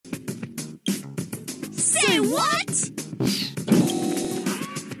Say what?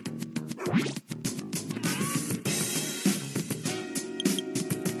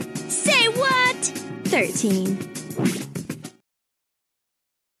 Say what? 13.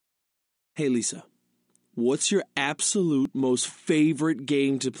 Hey, Lisa, what's your absolute most favorite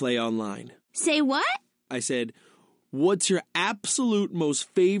game to play online? Say what? I said, what's your absolute most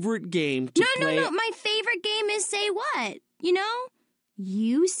favorite game to play? No. My favorite game is Say What. You know?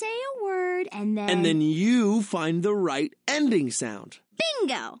 You say a word and then... And then you find the right ending sound.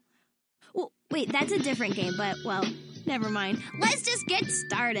 Bingo! Well, wait, that's a different game, but, well, never mind. Let's just get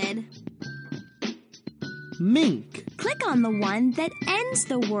started. Mink. Click on the one that ends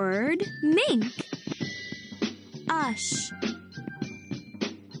the word mink. Ush.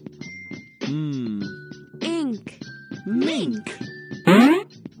 Ink. Mink.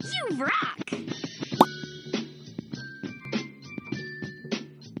 You rock!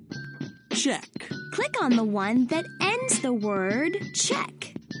 Check. Click on the one that ends the word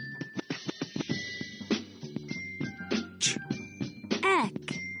check. Eck.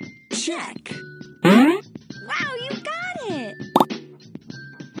 Check. Wow, you got it!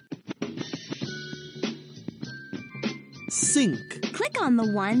 Sink. Click on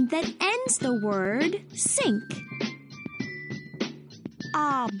the one that ends the word sink.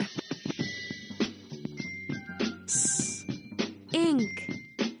 Ob. Ink.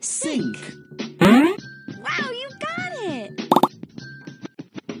 Sink. Wow, you got it!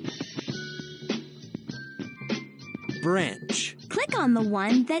 Branch. Click on the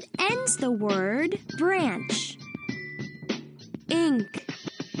one that ends the word branch. Ink.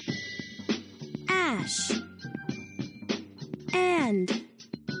 Ash. And.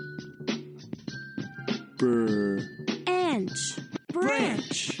 Anch.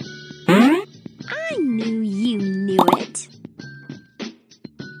 Branch. I knew you knew it.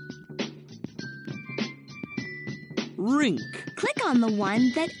 Rink. Click on the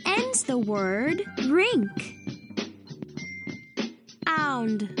one that ends the word rink.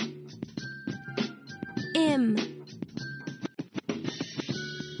 Ound. Im.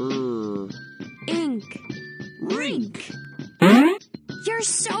 Ink. Rink. You're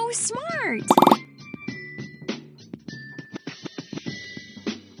so smart!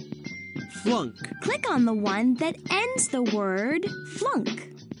 Flunk. Click on the one that ends the word flunk.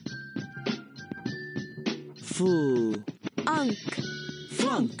 Unk.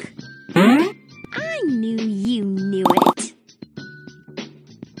 Flunk. I knew you knew it.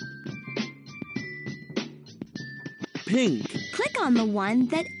 Pink. Click on the one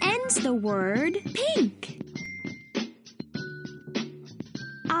that ends the word pink.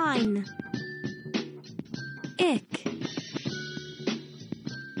 Ein. Ick.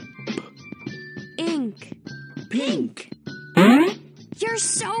 Ink. Pink. You're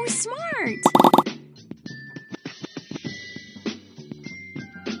so smart!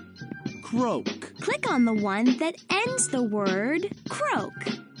 Croak. Click on the one that ends the word croak.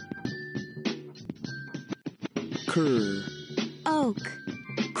 Cur. Oak.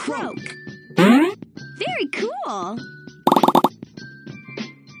 Croak. Very cool!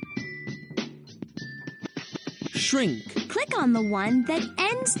 Shrink. Click on the one that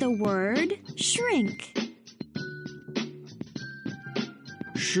ends the word shrink.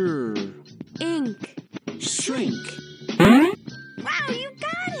 Sure. Ink. Shrink. Wow, you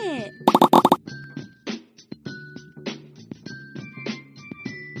got it!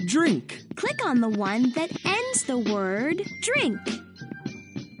 Drink. Click on the one that ends the word drink.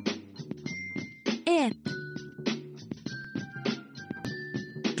 Ip.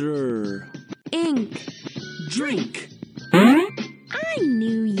 Ink. Drink. I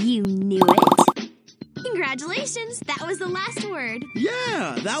knew you knew it. Congratulations, that was the last word.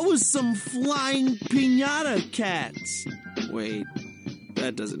 Yeah, that was some flying piñata cats. Wait,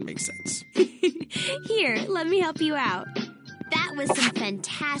 that doesn't make sense. Here, let me help you out. That was some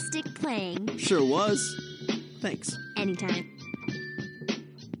fantastic playing. Sure was. Thanks. Anytime.